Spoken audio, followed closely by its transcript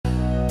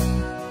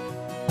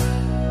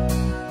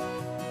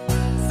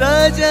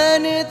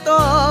सजन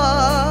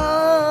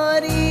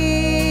तोरी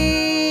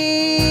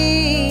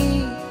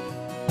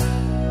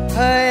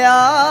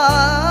ख्याल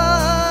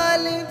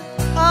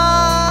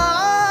आई,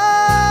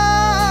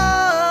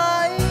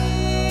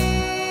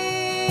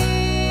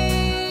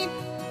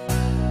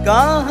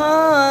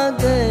 कहाँ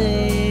गए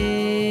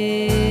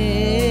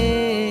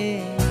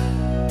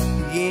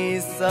ये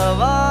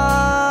सवाल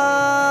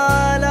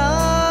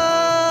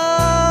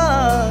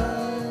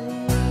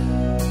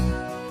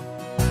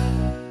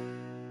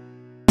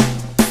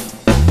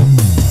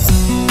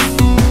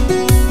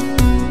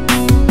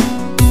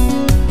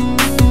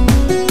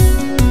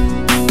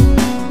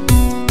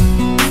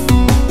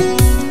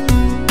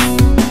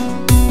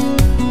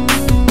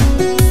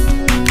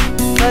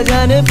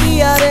सजन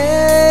पिया रे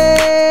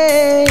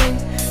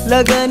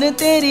लगन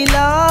तेरी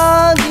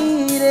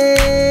लागी रे,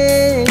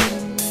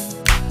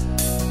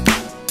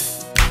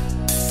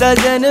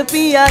 सजन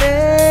पिया रे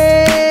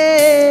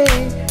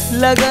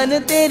लगन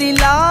तेरी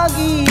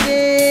लागी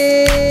रे,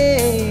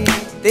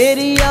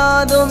 तेरी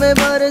यादों में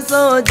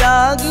बरसों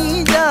जागी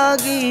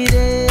जागी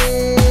रे।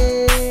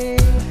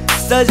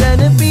 सजन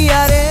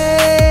पिया रे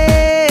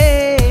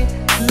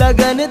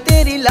लगन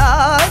तेरी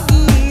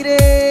लागी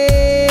रे,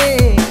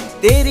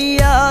 तेरी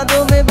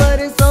यादों में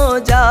बरसों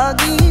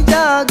जागी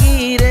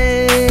जागी रे।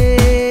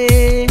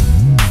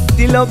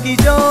 दिलों की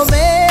जो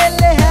मेल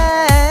है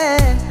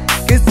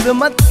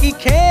किस्मत की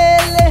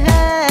खेल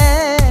है,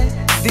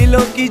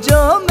 दिलों की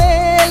जो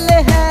मेल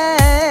है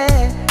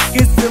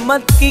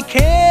किस्मत की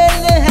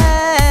खेल है,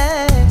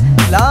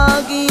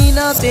 लागी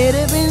ना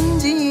तेरे बिन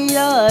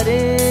जिया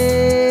रे,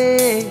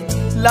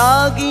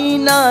 लागी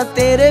ना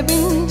तेरे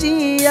बिन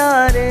जिया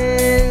रे।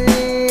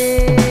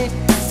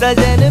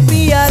 सजन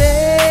पिया रे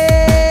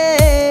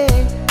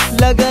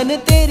लगन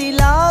तेरी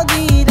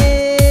लागी रे,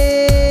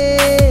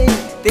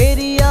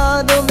 तेरी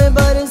यादों में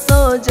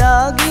बरसों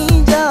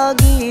जागी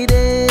जागी रे।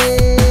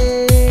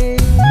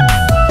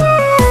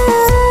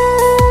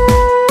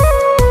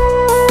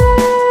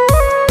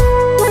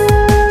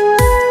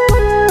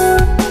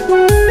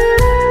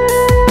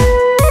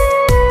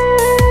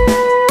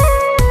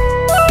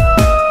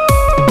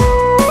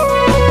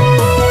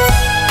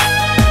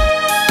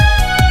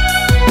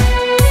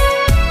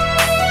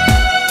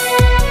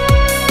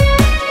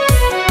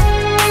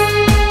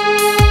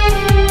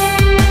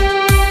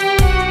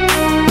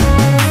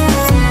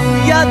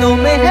 यादों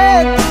में है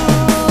तू,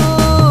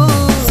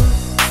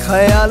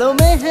 ख्यालों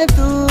में है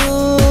तू,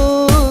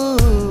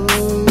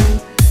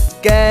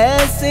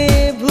 कैसे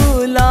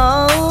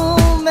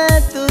भुलाऊं मैं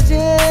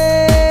तुझे,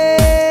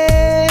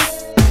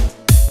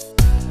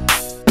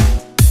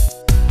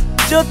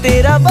 जो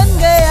तेरा बन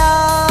गया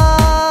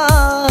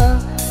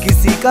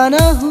किसी का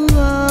ना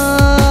हुआ,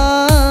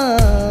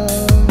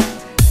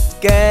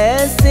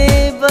 कैसे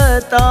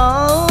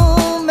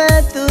बताऊं मैं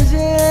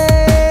तुझे।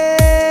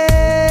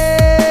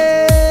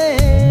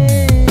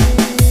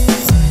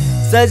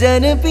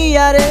 सजन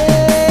पिया रे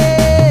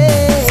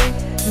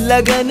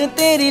लगन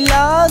तेरी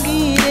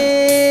लागी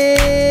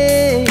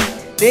रे,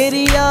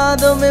 तेरी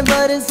यादों में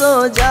बरसों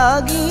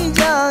जागी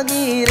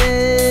जागी रे।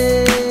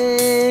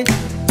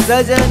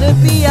 सजन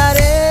पिया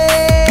रे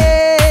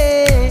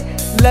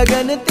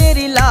लगन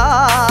तेरी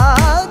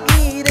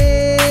लागी रे,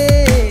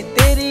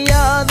 तेरी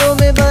यादों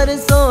में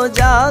बरसों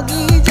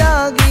जागी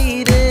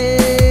जागी रे।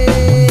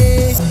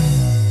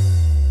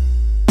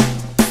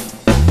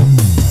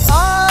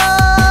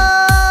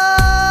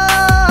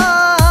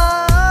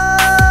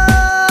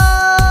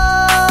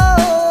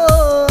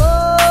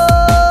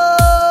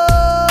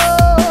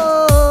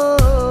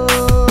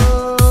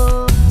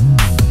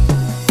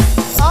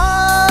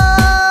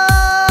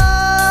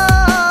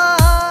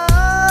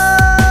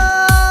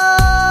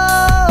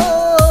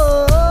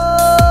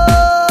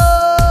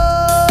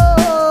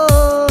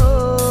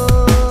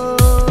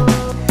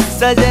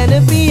 सजन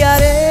पिया